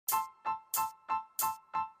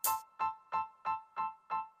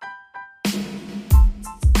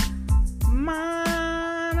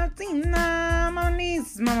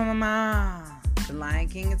Mama. The Lion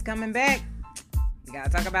King is coming back. We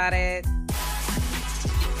gotta talk about it.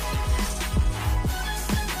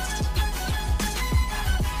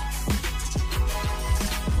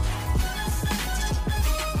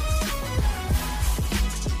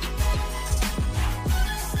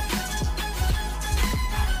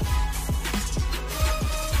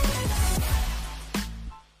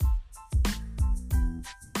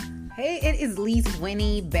 Hey, it is Lise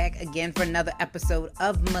Winnie back again for another episode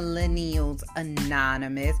of Millennials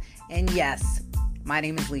Anonymous. And yes, my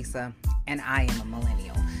name is Lisa and I am a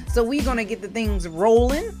millennial. So we're going to get the things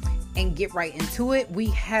rolling and get right into it. We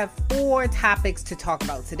have 4 topics to talk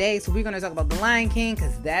about today. So we're going to talk about The Lion King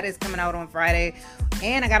because that is coming out on Friday.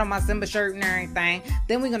 And I got on my Simba shirt and everything.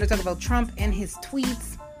 Then we're going to talk about Trump and his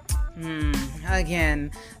tweets.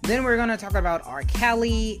 Again. Then we're going to talk about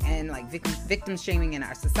R.Kelly and like victim shaming in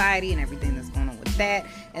our society and everything that's going on with that.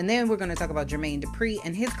 And then we're going to talk about Jermaine Dupri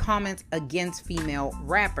and his comments against female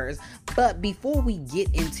rappers. But before we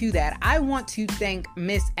get into that, I want to thank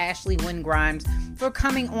Miss Ashley Wynn Grimes for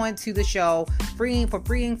coming on to the show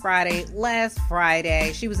Freeing Friday last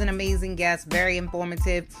Friday. She was an amazing guest, very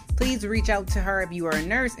informative. Please reach out to her if you are a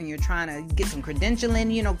nurse and you're trying to get some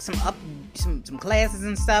credentialing, some classes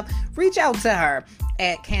and stuff. Reach out to her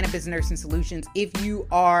at Cannabis Nursing Solutions. If you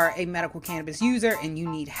are a medical cannabis user and you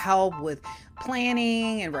need help with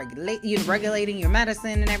planning and regulating your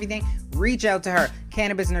medicine and everything, reach out to her.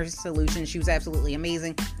 Cannabis Nursing Solutions. She was absolutely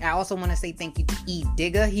amazing. I also want to say thank you to E.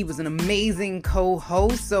 Digga. He was an amazing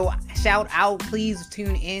co-host. So shout out, please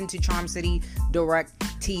tune in to Charm City Direct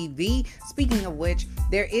TV. Speaking of which,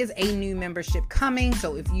 there is a new membership coming.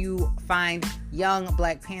 So if you find Young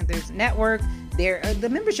Black Panthers Network, the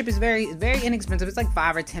membership is very inexpensive. It's like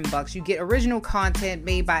 $5 or $10. You get original content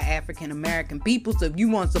made by African American people. So if you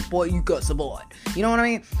want support, you got support. You know what I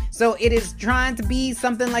mean? So it is trying to be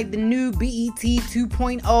something like the new BET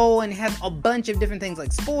 2.0 and have a bunch of different things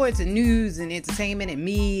like sports and news and entertainment and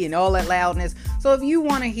me and all that loudness. So if you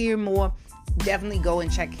want to hear more, definitely go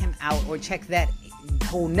and check him out or check that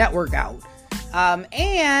whole network out.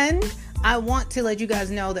 And I want to let you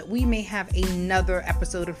guys know that we may have another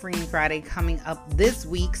episode of Freeing Friday coming up this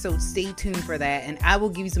week, so stay tuned for that, and I will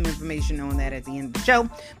give you some information on that at the end of the show.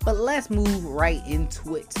 But let's move right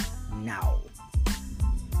into it now.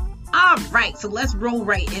 All right, so let's roll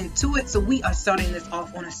right into it. So we are starting this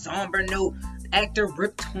off on a somber note. Actor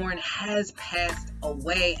Rip Torn has passed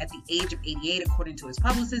away at the age of 88, according to his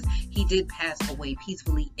publicist. He did pass away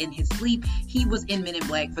peacefully in his sleep. He was in Men in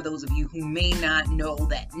Black, for those of you who may not know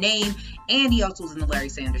that name, and he also was in the Larry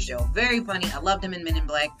Sanders Show. Very funny. I loved him in Men in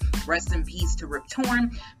Black. Rest in peace to Rip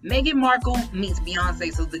Torn. Meghan Markle meets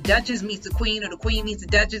Beyonce. So the Duchess meets the Queen, or the Queen meets the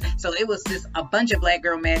Duchess. So it was just a bunch of black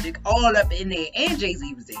girl magic all up in there, and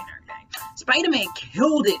Jay-Z was there and everything. Spider-Man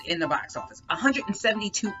killed it in the box office.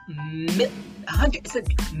 172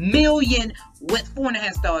 million with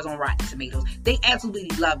 4.5 stars on Rotten Tomatoes. They absolutely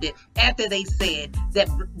loved it. After they said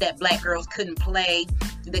that black girls couldn't play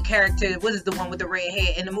the character, what is the one with the red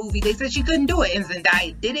hair in the movie? They said she couldn't do it, and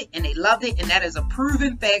Zendaya did it, and they loved it. And that is a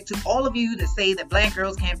proven fact to all of you that say that black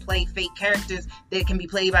girls can't play fake characters that can be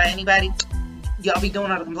played by anybody. Y'all be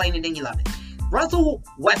doing all the complaining, then you love it. Russell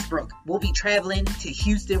Westbrook will be traveling to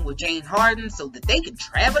Houston with James Harden so that they can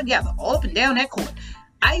travel together all up and down that court.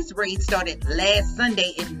 ICE raids started last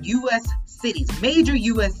Sunday in U.S. cities, major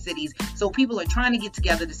U.S. cities. So people are trying to get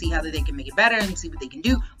together to see how they can make it better and see what they can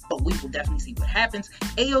do. But we will definitely see what happens.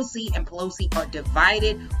 AOC and Pelosi are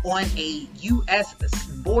divided on a U.S.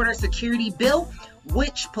 border security bill,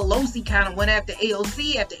 which Pelosi kind of went after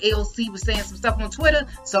AOC after AOC was saying some stuff on Twitter.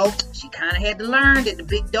 So she kind of had to learn that the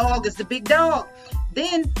big dog is the big dog.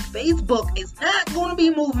 Then Facebook is not going to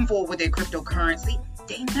be moving forward with their cryptocurrency.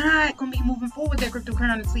 They're not going to be moving forward with their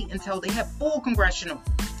cryptocurrency until they have full congressional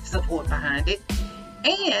support behind it.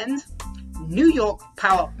 And New York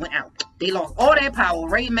power went out. They lost all that power.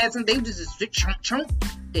 Ray Madison, they just chunk.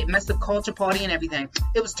 They messed up culture party and everything.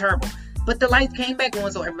 It was terrible. But the lights came back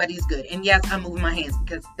on, so everybody's good. And yes, I'm moving my hands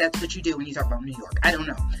because that's what you do when you talk about New York. I don't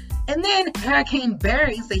know. And then Hurricane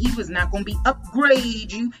Barry said he was not going to be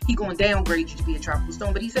upgrade you. He going to downgrade you to be a tropical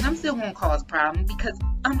storm. But he said, I'm still going to cause a problem because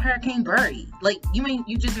I'm Hurricane Barry. Like,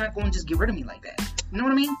 you just not going to just get rid of me like that. You know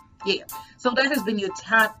what I mean? Yeah. So that has been your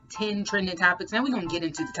top 10 trending topics. Now we're going to get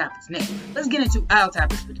into the topics now. Let's get into our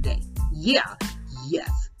topics for today. Yeah.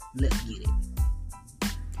 Yes. Let's get it.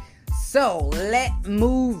 So let's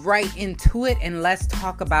move right into it and let's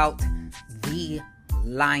talk about The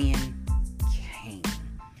Lion King.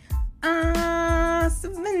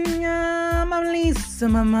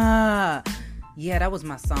 Yeah, that was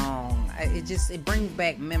my song. It brings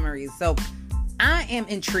back memories. So I am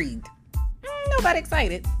intrigued. Not that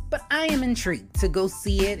excited, but I am intrigued to go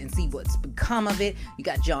see it and see what's become of it. You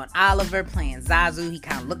got John Oliver playing Zazu. He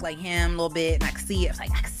kind of looked like him a little bit, and I could see it. I was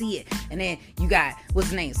like, I could see it. And then you got, what's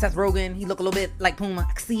his name? Seth Rogen. He looked a little bit like Puma.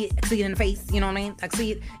 I could see it. I could see it in the face. You know what I mean? I could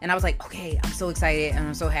see it. And I was like, okay, I'm so excited and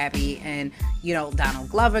I'm so happy. And, you know, Donald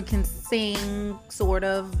Glover can sing, sort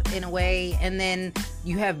of, in a way. And then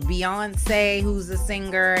you have Beyonce, who's a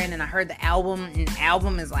singer. And then I heard the album, and the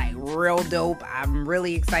album is like real dope. I'm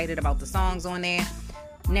really excited about the songs on there.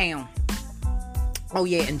 Now, oh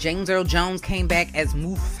yeah, and James Earl Jones came back as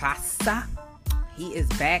Mufasa. He is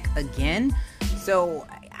back again. So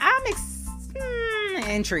I'm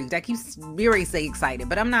intrigued. I keep very say excited,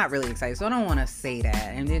 but I'm not really excited. So I don't want to say that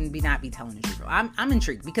and then not be telling the truth. I'm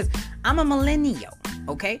intrigued because I'm a millennial.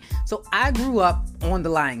 Okay, so I grew up on The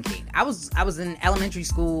Lion King. I was in elementary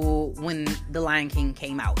school when The Lion King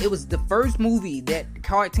came out. It was the first movie that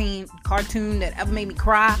cartoon that ever made me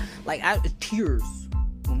cry. Like tears.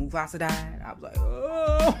 When Mufasa died, I was like,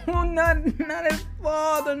 oh, not his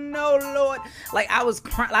father, no, Lord. Like, I was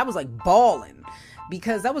crying, I was like bawling,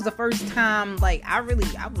 because that was the first time, like,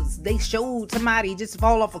 they showed somebody just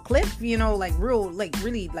fall off a cliff, you know, like,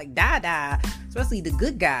 really, like, die, especially the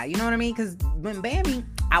good guy, you know what I mean? Because when Bambi,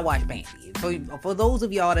 I watched Bambi. For those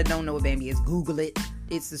of y'all that don't know what Bambi is, Google it.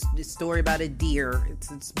 It's a story about a deer.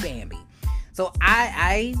 It's Bambi. So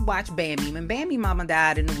I watched Bambi. When Bambi mama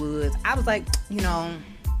died in the woods, I was like,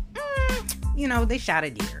 they shot a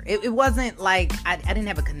deer. It wasn't like, I didn't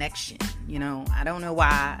have a connection, I don't know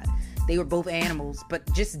why. They were both animals, but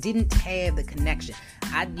just didn't have the connection.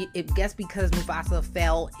 I guess because Mufasa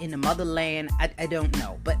fell in the motherland, I don't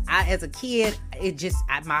know. But as a kid,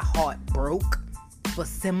 my heart broke for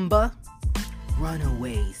Simba. Run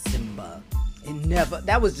away, Simba.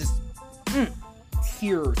 That was just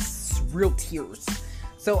tears, real tears.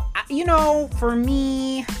 So, for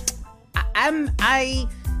me, I'm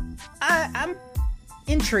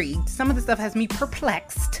intrigued. Some of the stuff has me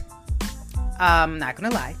perplexed. Not gonna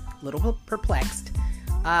lie, a little perplexed.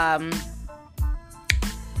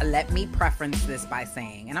 Let me preference this by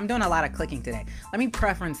saying, and I'm doing a lot of clicking today. Let me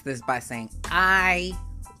preference this by saying, I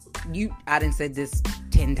done said this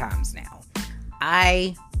 10 times now.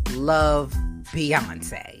 I love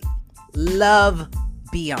Beyonce. I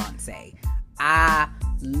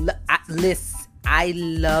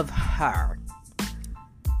love her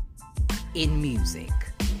in music.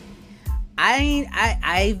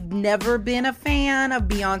 I've never been a fan of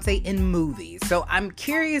Beyonce in movies, so I'm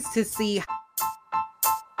curious to see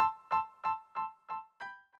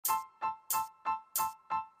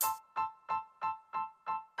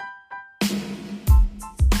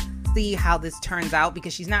how this turns out,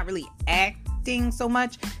 because she's not really acting so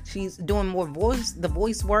much. She's doing more the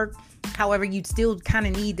voice work. However, you'd still kind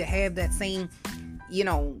of need to have that same,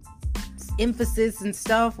 emphasis and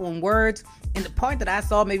stuff on words. And the part that I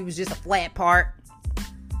saw, maybe it was just a flat part,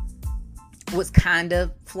 was kind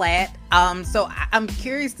of flat. So I'm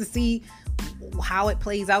curious to see how it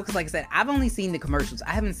plays out, because like I said, I've only seen the commercials.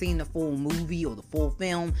 I haven't seen the full movie or the full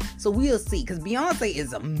film, so we'll see, because Beyonce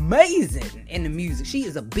is amazing in the music. She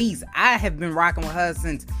is a beast. I have been rocking with her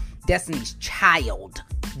since Destiny's Child.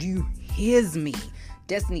 Do you hear me?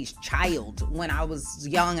 Destiny's Child, when I was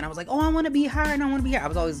young, and I was like, oh, I want to be her, and I want to be her. I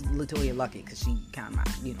was always Latoya Luckett, because she kind of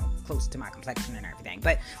close to my complexion and everything,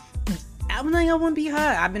 but I was like, I want to be her.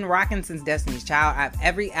 I've been rocking since Destiny's Child. I have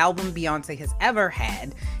every album Beyonce has ever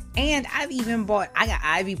had, and I got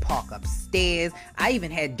Ivy Park upstairs. I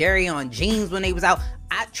even had Darion jeans when they was out.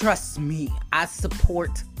 Trust me, I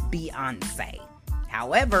support Beyonce.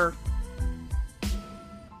 However,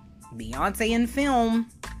 Beyonce in film,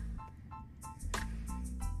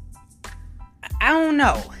 I don't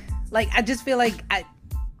know. Like, I just feel like I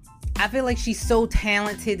feel like she's so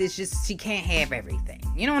talented. It's just she can't have everything.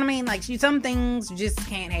 You know what I mean? Like, some things you just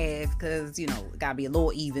can't have, because it gotta be a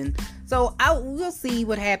little even. So we'll see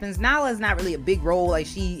what happens. Nala's not really a big role. Like,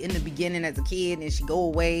 she in the beginning as a kid, and she go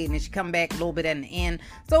away, and then she come back a little bit at the end.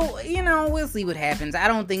 So we'll see what happens. I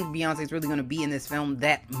don't think Beyonce's really gonna be in this film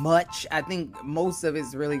that much. I think most of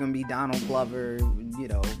it's really gonna be Donald Glover,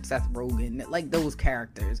 Seth Rogen, like those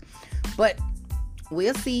characters. But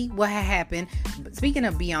we'll see what happened. But speaking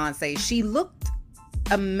of Beyonce, she looked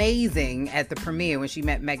amazing at the premiere when she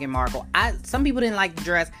met Meghan Markle. Some people didn't like the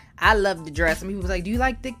dress. I love the dress. Some people was like, do you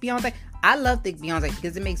like thick Beyonce? I love thick Beyonce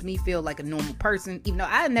because it makes me feel like a normal person, even though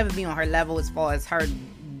I've never been on her level as far as her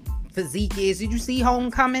physique is. Did you see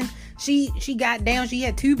Homecoming? She got down. She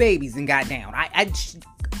had 2 babies and got down. I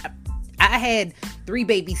had 3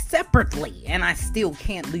 babies separately, and I still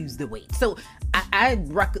can't lose the weight. So I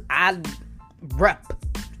rep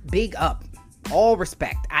big up All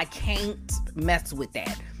respect. I can't mess with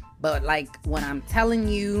that. But like when I'm telling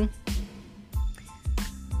you,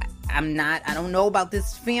 I don't know about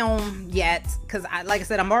this film yet, because like I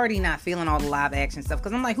said, I'm already not feeling all the live action stuff,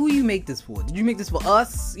 because I'm like, who you make this for? Did you make this for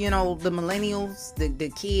us, the millennials, the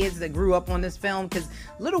kids that grew up on this film? Because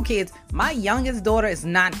little kids, my youngest daughter is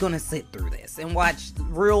not gonna sit through this and watch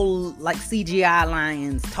real like CGI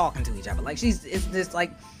lions talking to each other. Like it's just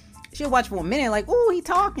like, she'll watch for a minute like, oh, he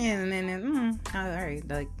talking, and then all right,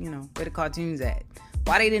 like, where the cartoons at?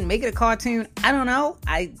 Why they didn't make it a cartoon, I don't know.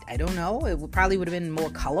 I don't know. It probably would have been more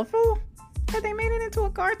colorful if they made it into a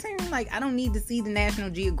cartoon. Like, I don't need to see the National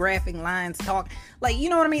Geographic lions talk. Like, you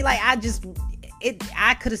know what I mean? Like, I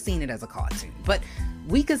could have seen it as a cartoon. But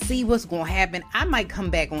we could see what's going to happen. I might come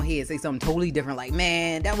back on here and say something totally different. Like,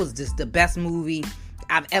 man, that was just the best movie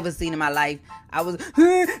I've ever seen in my life. I was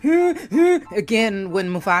again when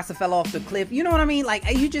Mufasa fell off the cliff. You know what I mean? Like,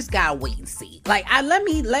 you just gotta wait and see. Like, let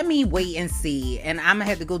me wait and see. And I'm gonna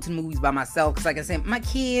have to go to the movies by myself, because like I said, my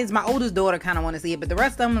kids, my oldest daughter kind of want to see it, but the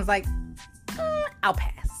rest of them is like, I'll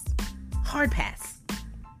pass. Hard pass.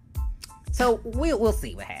 So we'll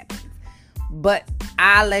see what happens. But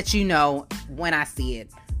I'll let you know when I see it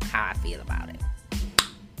how I feel about it.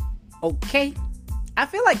 Okay. I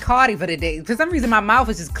feel like Cardi for the day. For some reason, my mouth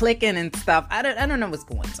is just clicking and stuff. I don't know what's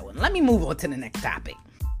going on. Let me move on to the next topic.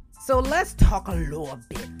 So let's talk a little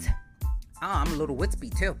bit. I'm a little wispy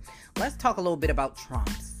too. Let's talk a little bit about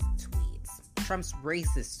Trump's tweets. Trump's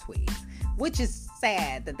racist tweets. Which is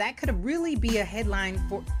sad that could really be a headline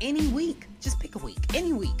for any week. Just pick a week.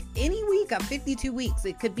 Any week. Any week of 52 weeks.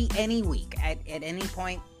 It could be any week. At any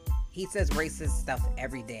point, he says racist stuff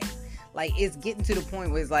every day. Like, it's getting to the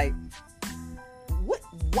point where it's like,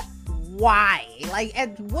 why? Like,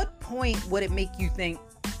 at what point would it make you think,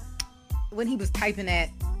 when he was typing that,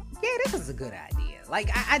 yeah, this is a good idea?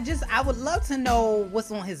 Like, I would love to know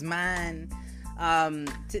what's on his mind,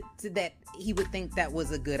 to that he would think that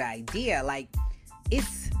was a good idea. Like,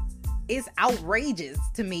 it's outrageous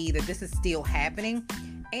to me that this is still happening.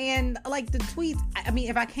 And like the tweets, I mean,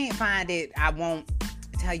 if I can't find it, I won't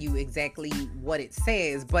tell you exactly what it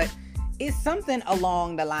says, but it's something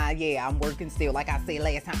along the line, yeah, I'm working still. Like I said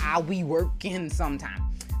last time, I'll be working sometime.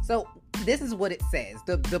 So this is what it says.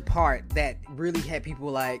 The part that really had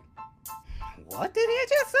people like, what did he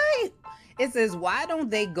just say? It says, why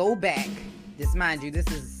don't they go back? This, mind you, this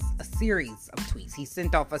is a series of tweets. He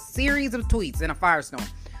sent off a series of tweets in a firestorm.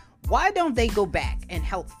 Why don't they go back and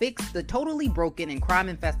help fix the totally broken and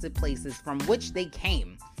crime-infested places from which they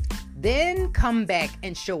came? Then come back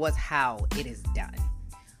and show us how it is done.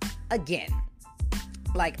 Again,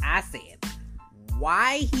 like I said,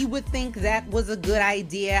 why he would think that was a good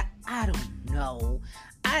idea, I don't know.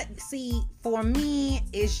 For me,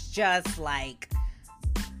 it's just like,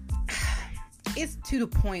 it's to the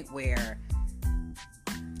point where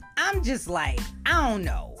I'm just like, I don't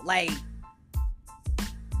know. Like,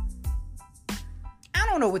 I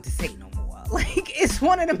don't know what to say no more. Like, it's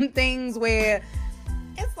one of them things where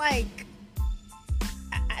it's like,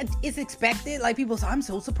 it's expected. Like, people say, I'm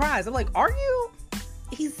so surprised. I'm like, are you?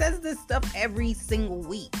 He says this stuff every single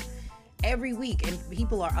week. Every week. And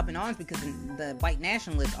people are up in arms because the white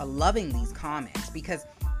nationalists are loving these comments, because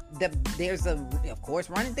there's of course,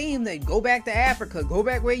 running theme. They go back to Africa, go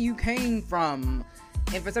back where you came from.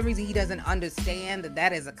 And for some reason, he doesn't understand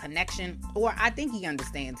that is a connection. Or I think he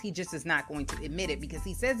understands. He just is not going to admit it, because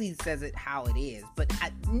he says it how it is. But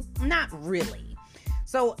not really.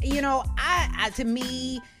 So, to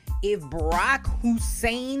me, if Barack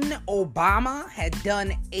Hussein Obama had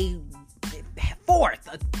done a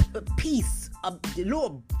piece, a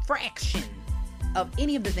little fraction of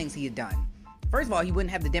any of the things he had done, first of all, he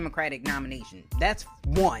wouldn't have the Democratic nomination. That's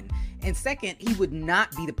one. And second, he would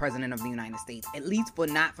not be the president of the United States, at least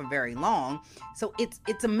not for very long. So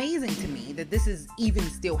it's amazing to me that this is even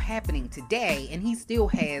still happening today, and he still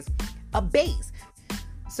has a base.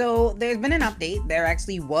 So there's been an update. There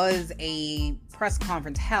actually was a press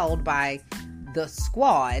conference held by the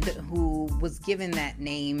Squad, who was given that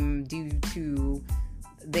name due to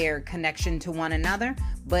their connection to one another.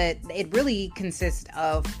 But it really consists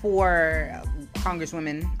of 4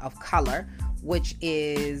 congresswomen of color, which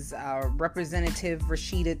is Representative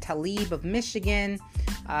Rashida Tlaib of Michigan.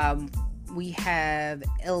 We have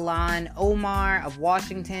Ilhan Omar of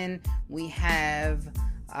Washington. We have,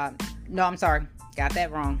 got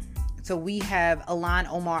that wrong. So we have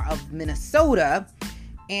Ilhan Omar of Minnesota,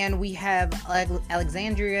 and we have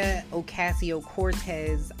Alexandria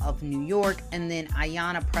Ocasio-Cortez of New York, and then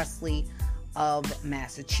Ayanna Pressley of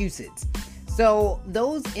Massachusetts. So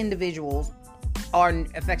those individuals are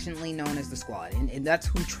affectionately known as the Squad, and that's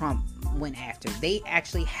who Trump went after. They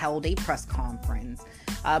actually held a press conference.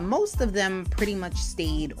 Most of them pretty much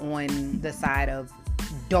stayed on the side of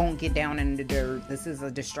don't get down in the dirt. This is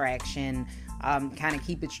a distraction. Kind of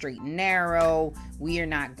keep it straight and narrow. We are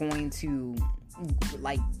not going to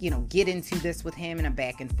get into this with him in a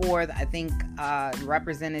back and forth. I think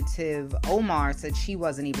Representative Omar said she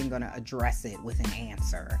wasn't even going to address it with an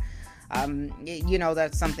answer.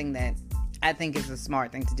 That's something that I think is a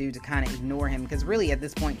smart thing to do, to kind of ignore him, because really at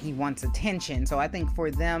this point he wants attention. So I think for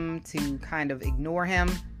them to kind of ignore him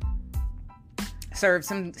serves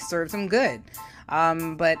some good.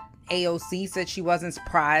 But AOC said she wasn't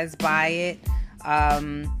surprised by it.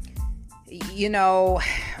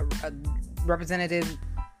 Representative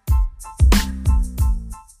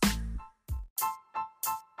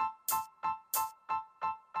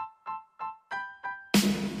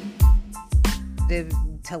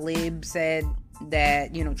Talib said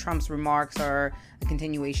that, Trump's remarks are a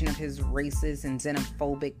continuation of his racist and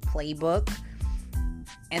xenophobic playbook.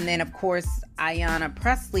 And then, of course, Ayanna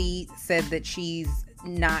Pressley said that she's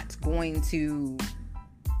not going to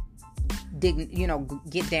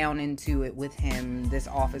get down into it with him. This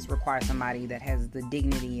office requires somebody that has the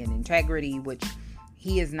dignity and integrity, which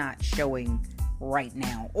he is not showing right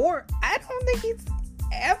now. Or I don't think he's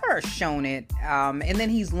ever shown it. And then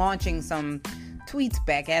he's launching some tweets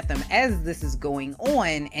back at them as this is going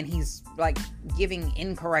on, and he's giving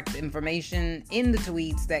incorrect information in the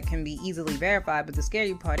tweets that can be easily verified. But the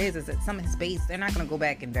scary part is that some of his base, they're not going to go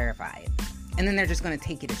back and verify it, and then they're just going to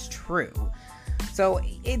take it as true. So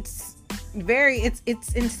it's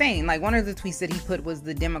insane. One of the tweets that he put was,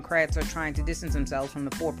 the Democrats are trying to distance themselves from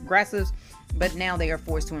the four progressives, but now they are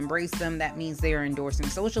forced to embrace them. That means they are endorsing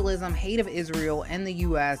socialism, hate of Israel and the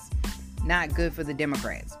U.S. Not good for the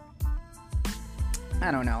Democrats. I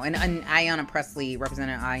don't know. And Ayanna Pressley,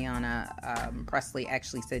 Representative Ayanna Pressley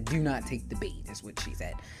actually said, do not take the bait, is what she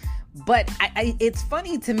said. But it's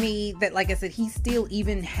funny to me that, like I said, he still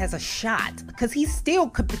even has a shot, because he still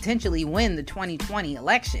could potentially win the 2020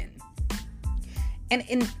 election.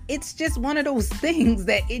 And it's just one of those things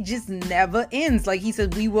that it just never ends. Like he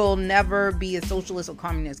said, we will never be a socialist or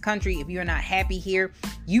communist country. If you're not happy here,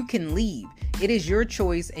 you can leave. It is your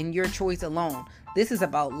choice and your choice alone. This is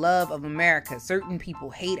about love of America. Certain people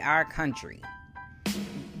hate our country.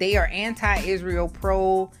 They are anti-Israel,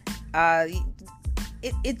 pro.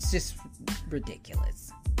 It's just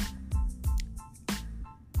ridiculous.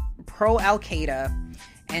 Pro Al-Qaeda,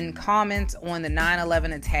 and comments on the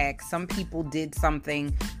 9/11 attack. Some people did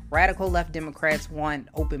something. Radical left Democrats want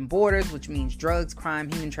open borders, which means drugs, crime,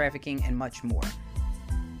 human trafficking, and much more.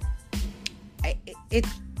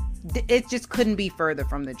 It just couldn't be further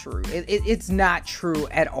from the truth. It's not true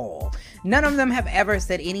at all. None of them have ever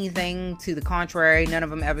said anything to the contrary. None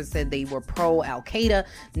of them ever said they were pro Al-Qaeda.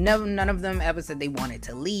 None of them ever said they wanted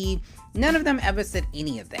to leave. None of them ever said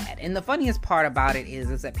any of that. And the funniest part about it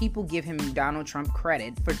is that people give him, Donald Trump,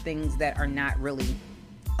 credit for things that are not really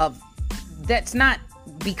that's not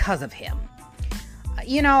because of him.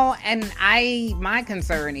 And my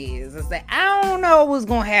concern is that I don't know what's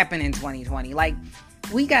going to happen in 2020.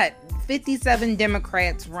 We got 57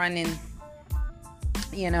 Democrats running,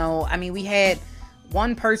 we had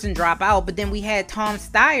one person drop out, but then we had Tom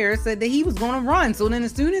Steyer said that he was going to run. So then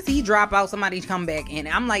as soon as he drop out, somebody come back in.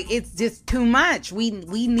 I'm like, it's just too much. We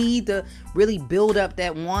need to really build up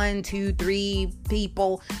that 1, 2, 3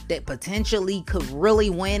 people that potentially could really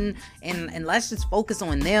win. And let's just focus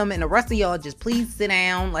on them. And the rest of y'all just please sit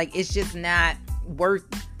down. It's just not worth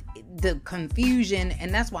the confusion,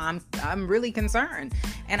 and that's why I'm really concerned.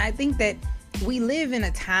 And I think that we live in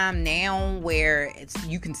a time now where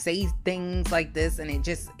you can say things like this, and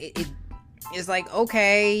it's like,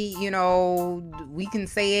 okay, we can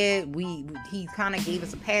say it. He kind of gave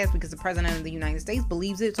us a pass because the president of the United States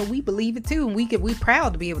believes it, so we believe it too, and we're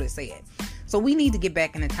proud to be able to say it. So we need to get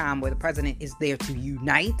back in a time where the president is there to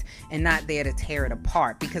unite and not there to tear it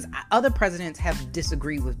apart, because other presidents have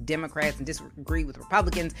disagreed with Democrats and disagreed with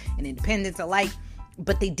Republicans and independents alike,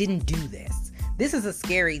 but they didn't do this. This is a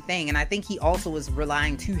scary thing, and I think he also is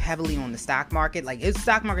relying too heavily on the stock market. His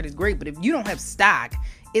stock market is great, but if you don't have stock,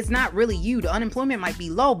 it's not really you. The unemployment might be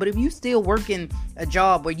low, but if you still working a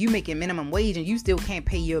job where you making minimum wage and you still can't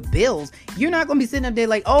pay your bills, you're not going to be sitting up there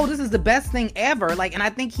like, oh, this is the best thing ever. And I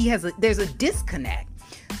think there's a disconnect.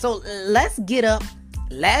 So let's get up,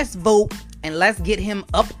 let's vote, and let's get him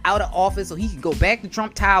up out of office so he can go back to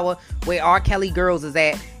Trump Tower where R.Kelly girls is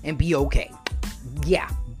at and be okay. Yeah,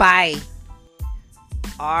 bye.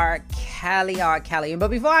 R.Kelly. But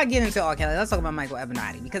before I get into R.Kelly, let's talk about Michael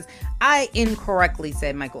Avenatti, because I incorrectly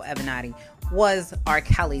said Michael Avenatti was R.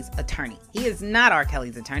 Kelly's attorney. He is not R.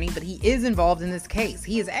 Kelly's attorney, but he is involved in this case.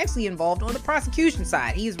 He is actually involved on the prosecution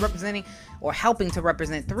side. He is representing or helping to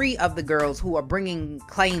represent 3 of the girls who are bringing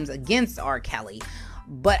claims against R. Kelly.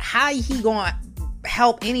 But how he going to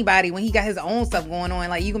help anybody when he got his own stuff going on?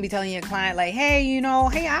 Like, you gonna be telling your client, like, hey,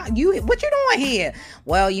 what you doing here?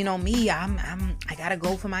 Well, me, I gotta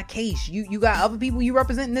go for my case. You got other people you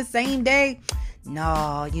representing the same day?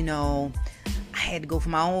 No, I had to go for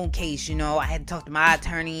my own case, I had to talk to my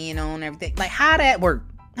attorney, and everything. Like, how that work?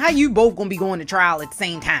 How you both gonna be going to trial at the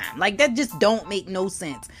same time? Like, that just don't make no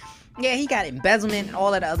sense. Yeah, he got embezzlement and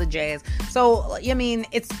all of the other jazz. So,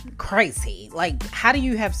 it's crazy. Like, how do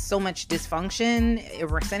you have so much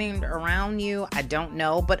dysfunction centered around you? I don't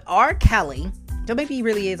know. But R. Kelly, so maybe he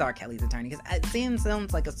really is R. Kelly's attorney, because it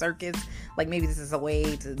sounds like a circus. Like, maybe this is a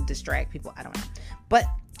way to distract people. I don't know. But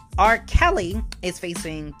R. Kelly is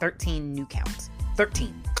facing 13 new counts.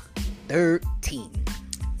 13.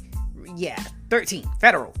 Yeah, 13.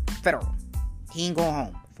 Federal. He ain't going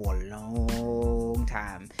home for a long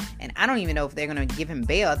time. And I don't even know if they're going to give him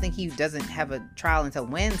bail. I think he doesn't have a trial until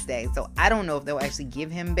Wednesday. So I don't know if they'll actually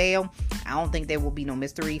give him bail. I don't think there will be no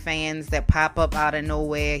mystery fans that pop up out of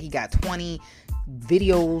nowhere. He got 20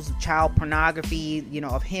 videos of child pornography,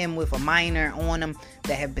 of him with a minor on him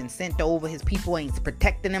that have been sent over. His people ain't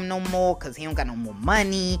protecting him no more because he don't got no more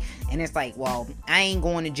money. And it's like, well, I ain't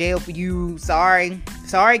going to jail for you. Sorry,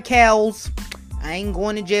 Kels. I ain't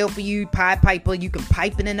going to jail for you, Pied Piper. You can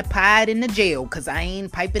pipe it in the pied in the jail, because I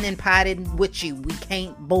ain't piping and pied with you. We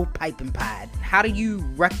can't both pipe and pied. How do you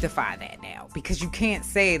rectify that now? Because you can't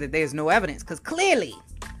say that there's no evidence, because clearly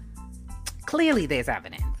there's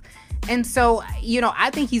evidence. And so, I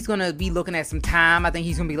think he's going to be looking at some time. I think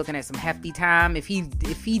he's going to be looking at some hefty time. If he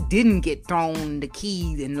didn't get thrown the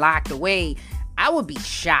keys and locked away, I would be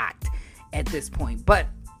shocked at this point. But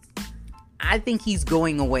I think he's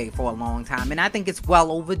going away for a long time, and I think it's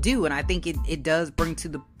well overdue, and I think it does bring to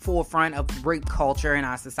the forefront of rape culture in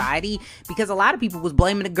our society, because a lot of people was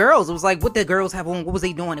blaming the girls. It was like, what the girls have on? What was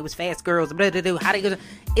they doing? It was fast girls. Blah, blah, blah. How they go?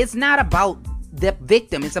 It's not about the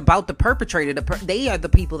victim. It's about the perpetrator. They are the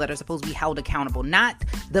people that are supposed to be held accountable, not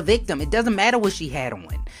the victim. It doesn't matter what she had on.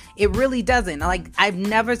 It really doesn't. Like, I've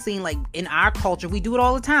never seen, like, in our culture, we do it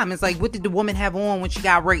all the time. It's like, what did the woman have on when she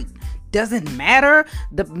got raped? Doesn't matter.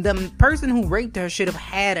 The person who raped her should have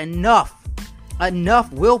had enough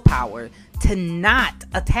willpower to not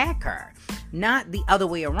attack her, not the other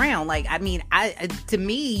way around. Like, to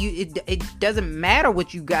me, it doesn't matter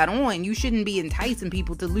what you got on. You shouldn't be enticing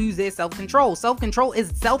people to lose their self-control. Self-control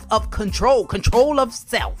is control of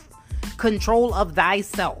self, control of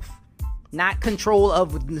thyself, not control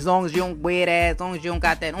of, as long as you don't wear that, as long as you don't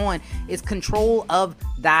got that on. It's control of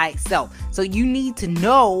thyself. So you need to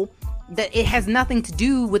know that it has nothing to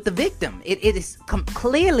do with the victim. It is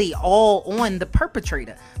clearly all on the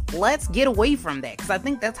perpetrator. Let's get away from that, because I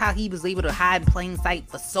think that's how he was able to hide in plain sight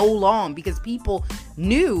for so long, because people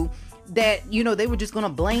knew that, they were just going to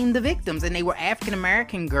blame the victims, and they were African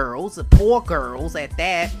American girls, poor girls at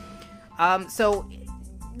that. So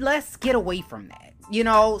let's get away from that.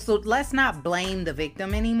 So let's not blame the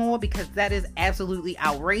victim anymore, because that is absolutely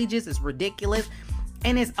outrageous. It's ridiculous.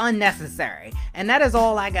 And it's unnecessary. And that is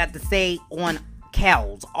all I got to say on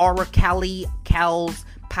Kels. R.Kelly, Kels,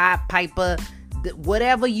 Pied Piper,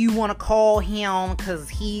 whatever you want to call him,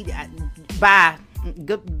 because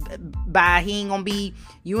goodbye. He ain't gonna be,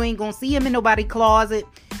 you ain't gonna see him in nobody's closet.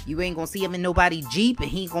 You ain't gonna see him in nobody's Jeep, and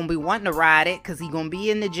he ain't gonna be wanting to ride it, because he gonna be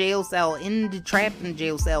in the jail cell, trapped in the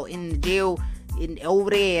jail cell, in the jail, over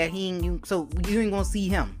there. So you ain't gonna see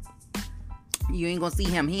him. You ain't gonna see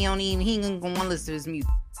him. He ain't gonna want to listen to his music.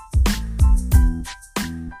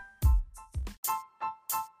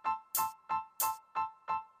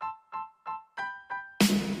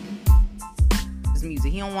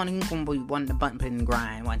 He don't want. He ain't gonna be wanting to bump and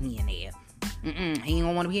grind when he in there. He ain't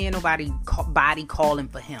gonna want to hear nobody body calling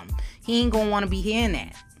for him. He ain't gonna want to be hearing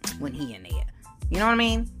that when he in there. You know what I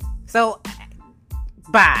mean? So,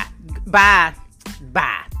 bye.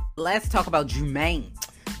 Let's talk about Jermaine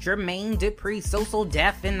Dupri, so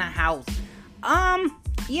deaf in the house.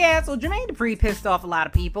 So Jermaine Dupri pissed off a lot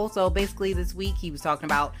of people. So basically this week he was talking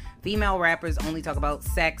about female rappers only talk about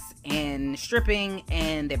sex and stripping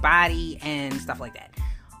and their body and stuff like that.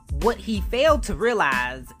 What he failed to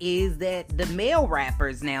realize is that the male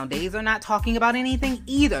rappers nowadays are not talking about anything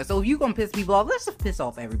either. So if you're gonna piss people off, let's just piss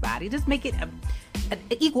off everybody. Just make it an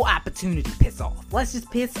equal opportunity piss off. Let's just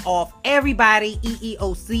piss off everybody,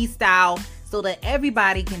 EEOC style, so that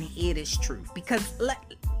everybody can hear this truth. Because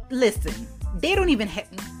listen, they don't even have,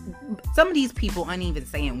 Some of these people aren't even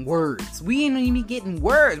saying words. We ain't even getting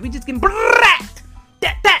words. We just getting that.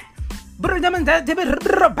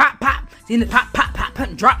 Pop, pop. In the pop, pop, pop, pop,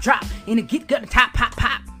 drop, drop. In the get, gut, top, pop,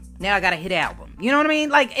 pop. Now I got a hit album. You know what I mean?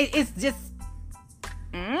 Like, it's just...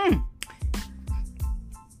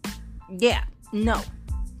 Yeah. No.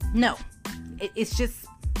 It's just...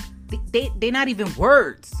 They're not even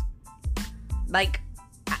words. Like,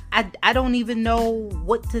 I don't even know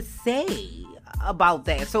what to say about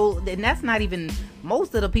that. So, and that's not even...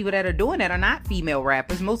 Most of the people that are doing that are not female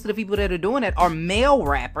rappers. Most of the people that are doing that are male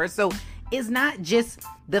rappers. So, it's not just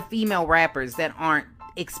the female rappers that aren't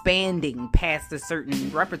expanding past a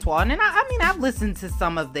certain repertoire. And I mean, I've listened to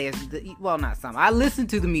some of their... Well, not some. I listened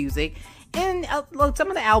to the music. And some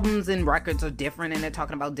of the albums and records are different, and they're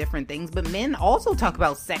talking about different things. But men also talk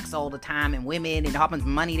about sex all the time, and women, and how much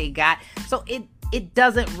money they got. So it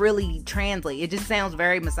doesn't really translate. It just sounds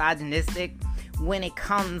very misogynistic when it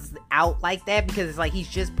comes out like that, because it's like he's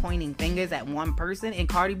just pointing fingers at one person. And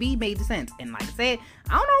Cardi B made sense. And like I said,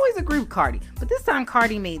 I don't always agree with Cardi, but this time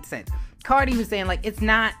Cardi made sense. Cardi was saying, like, it's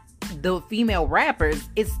not the female rappers,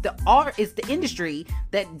 it's the art, it's the industry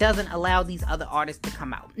that doesn't allow these other artists to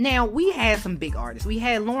come out. Now, we had some big artists. We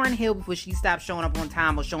had Lauryn Hill before she stopped showing up on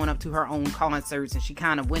time or showing up to her own concerts, and she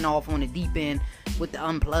kind of went off on the deep end with the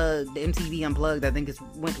Unplugged, the MTV Unplugged. I think it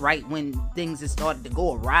went right when things had started to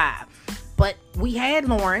go awry. But we had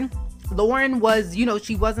Lauryn. Lauryn was,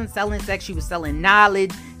 she wasn't selling sex. She was selling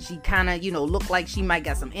knowledge. She kind of, looked like she might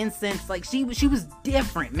got some incense. Like, she was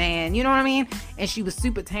different, man. You know what I mean? And she was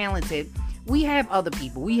super talented. We have other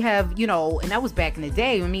people. We have, and that was back in the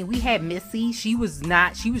day. I mean, we had Missy. She was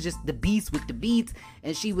just the beast with the beats.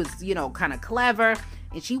 And she was, kind of clever.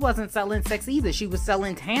 And she wasn't selling sex either. She was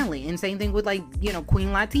selling talent. And same thing with, like, Queen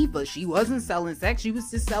Latifah. She wasn't selling sex. She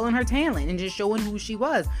was just selling her talent and just showing who she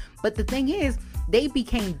was. But the thing is, they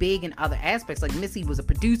became big in other aspects. Like, Missy was a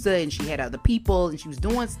producer and she had other people and she was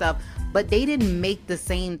doing stuff, but they didn't make the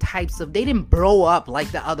same types of... They didn't blow up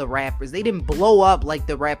like the other rappers. They didn't blow up like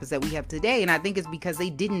the rappers that we have today. And I think it's because they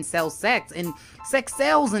didn't sell sex. And sex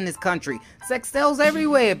sells in this country. Sex sells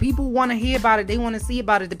everywhere. People want to hear about it. They want to see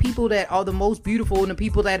about it. The people that are the most beautiful and the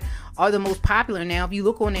people that are the most popular now, if you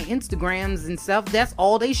look on their Instagrams and stuff, that's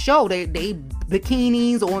all they show. They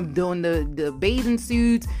bikinis on doing the bathing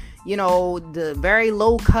suits, the very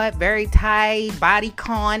low cut, very tight,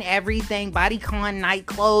 bodycon, everything, bodycon night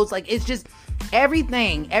clothes. Like, it's just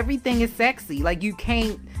everything is sexy. Like, you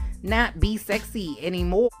can't not be sexy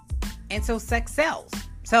anymore. And so sex sells.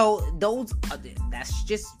 So that's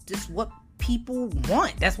just what people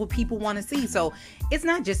want. That's what people want to see. So it's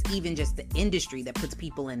not just the industry that puts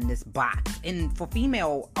people in this box. And for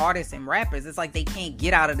female artists and rappers, it's like they can't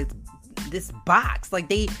get out of this box. Like,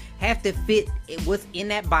 they have to fit what's in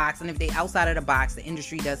that box, and if they outside of the box, the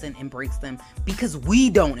industry doesn't embrace them because we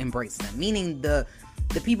don't embrace them. Meaning the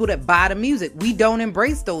people that buy the music, we don't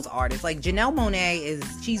embrace those artists. Like Janelle Monáe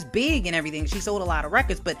she's big and everything. She sold a lot of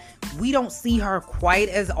records, but we don't see her quite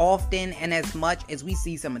as often and as much as we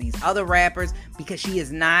see some of these other rappers, because she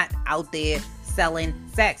is not out there selling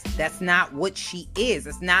sex. That's not what she is.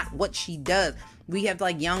 That's not what she does. We have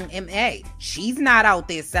like Young M.A. She's not out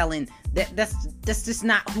there selling that. That's just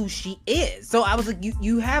not who she is. So I was like,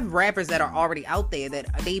 you have rappers that are already out there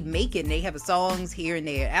that they make it and they have songs here and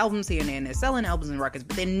there, albums here and there, and they're selling albums and records,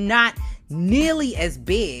 but they're not nearly as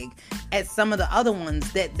big as some of the other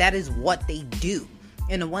ones that is what they do.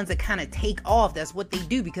 And the ones that kind of take off, that's what they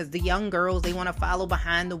do, because the young girls, they want to follow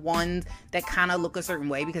behind the ones that kind of look a certain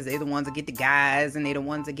way, because they're the ones that get the guys and they're the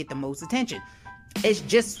ones that get the most attention. It's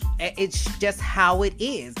just how it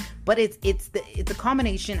is. But it's a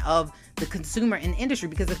combination of the consumer and industry,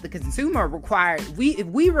 because if the consumer if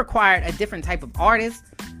we required a different type of artist,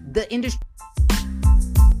 the industry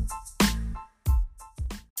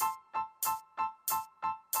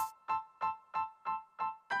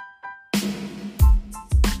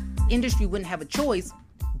wouldn't have a choice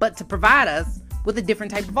but to provide us with a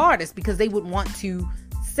different type of artist, because they would want to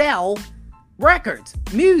sell records,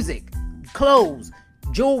 music, clothes,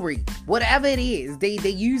 jewelry, whatever it is. They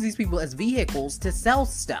use these people as vehicles to sell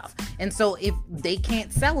stuff. And so if they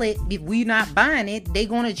can't sell it, if we're not buying it, they're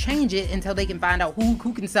going to change it until they can find out who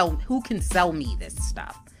can sell me this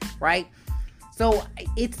stuff, right? So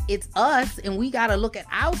it's us, and we got to look at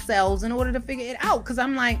ourselves in order to figure it out. Because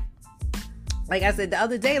I'm like I said the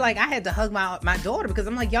other day, like, I had to hug my daughter, because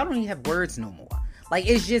I'm like, y'all don't even have words no more. Like,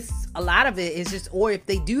 it's just, a lot of it is just, or if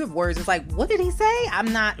they do have words, it's like, what did he say?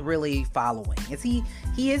 I'm not really following.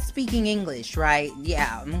 He is speaking English, right?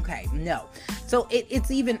 Yeah, okay, no. So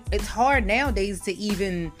it's hard nowadays to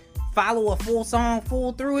even follow a full song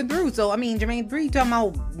full through and through. So I mean, Jermaine Dupri talking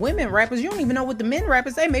about women rappers, you don't even know what the men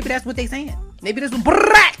rappers say. Maybe that's what they saying. Maybe that's what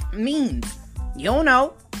brat means. You don't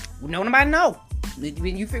know. No nobody know.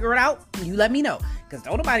 When you figure it out, you let me know, because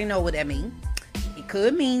don't nobody know what that means. It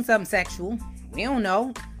could mean something sexual. We don't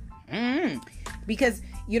know. Because,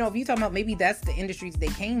 you know, if you talking about maybe that's the industries they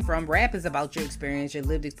came from, rap is about your experience, your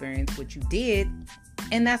lived experience, what you did,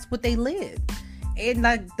 and that's what they lived. And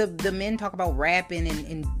like the men talk about rapping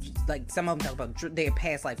and like some of them talk about their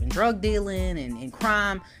past life in drug dealing and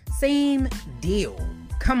crime. Same deal.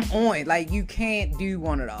 Come on, like you can't do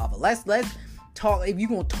one or the other. Let's talk. If you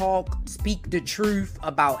gonna talk, speak the truth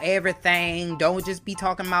about everything. Don't just be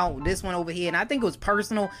talking about this one over here. And I think it was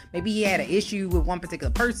personal. Maybe he had an issue with one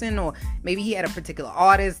particular person, or maybe he had a particular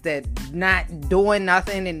artist that not doing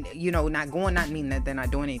nothing, and you know, not mean that they're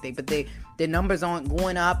not doing anything, but their numbers aren't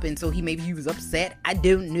going up, and so maybe he was upset. I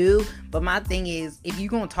don't know. But my thing is, if you're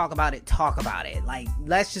gonna talk about it, talk about it. Like,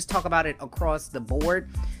 let's just talk about it across the board.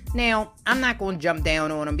 Now, I'm not going to jump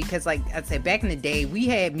down on them, because like I said, back in the day, we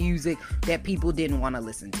had music that people didn't want to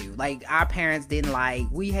listen to. Like, our parents didn't like.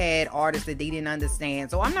 We had artists that they didn't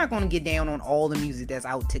understand. So I'm not going to get down on all the music that's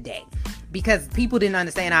out today, because people didn't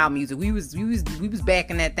understand our music. We was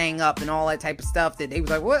backing that thing up and all that type of stuff that they was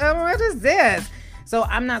like, what is this? So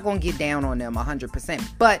I'm not going to get down on them 100%.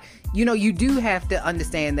 But, you know, you do have to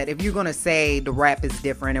understand that if you're going to say the rap is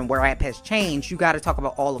different and where rap has changed, you got to talk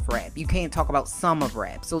about all of rap. You can't talk about some of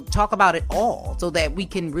rap. So talk about it all, so that we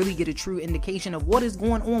can really get a true indication of what is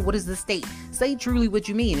going on. What is the state? Say truly what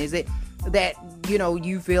you mean. Is it that, you know,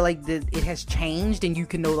 you feel like that it has changed and you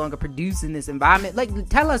can no longer produce in this environment? Like,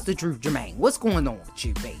 tell us the truth, Jermaine. What's going on with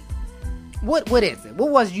you, babe? What is it?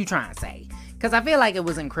 What was you trying to say? Because I feel like it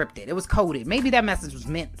was encrypted. It was coded. Maybe that message was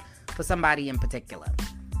meant for somebody in particular.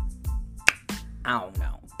 I don't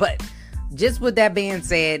know. But just with that being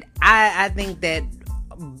said, I think that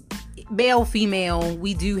male, female,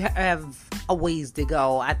 we do have a ways to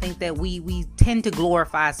go. I think that we tend to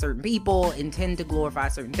glorify certain people and tend to glorify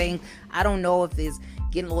certain things. I don't know if it's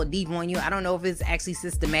getting a little deep on you. I don't know if it's actually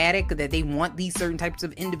systematic, that they want these certain types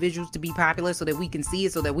of individuals to be popular so that we can see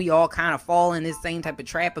it, so that we all kind of fall in this same type of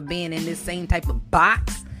trap of being in this same type of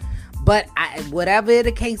box. But whatever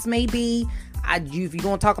the case may be, if you're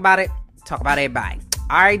going to talk about it, talk about everybody.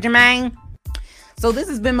 All right, Jermaine? So this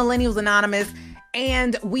has been Millennials Anonymous.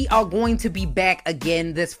 And we are going to be back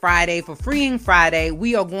again this Friday for Freeing Friday.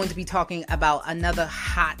 We are going to be talking about another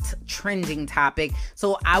hot trending topic.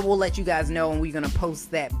 So I will let you guys know, and we're going to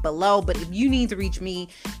post that below. But if you need to reach me,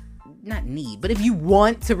 but if you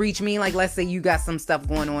want to reach me, like let's say you got some stuff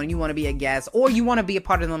going on, you want to be a guest, or you want to be a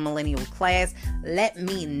part of the millennial class, let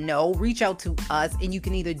me know. Reach out to us, and you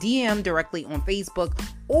can either DM directly on Facebook,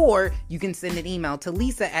 or you can send an email to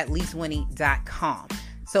lisa@lisawinnie.com.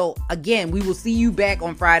 So again, we will see you back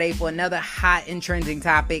on Friday for another hot and trending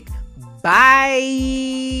topic.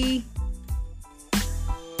 Bye.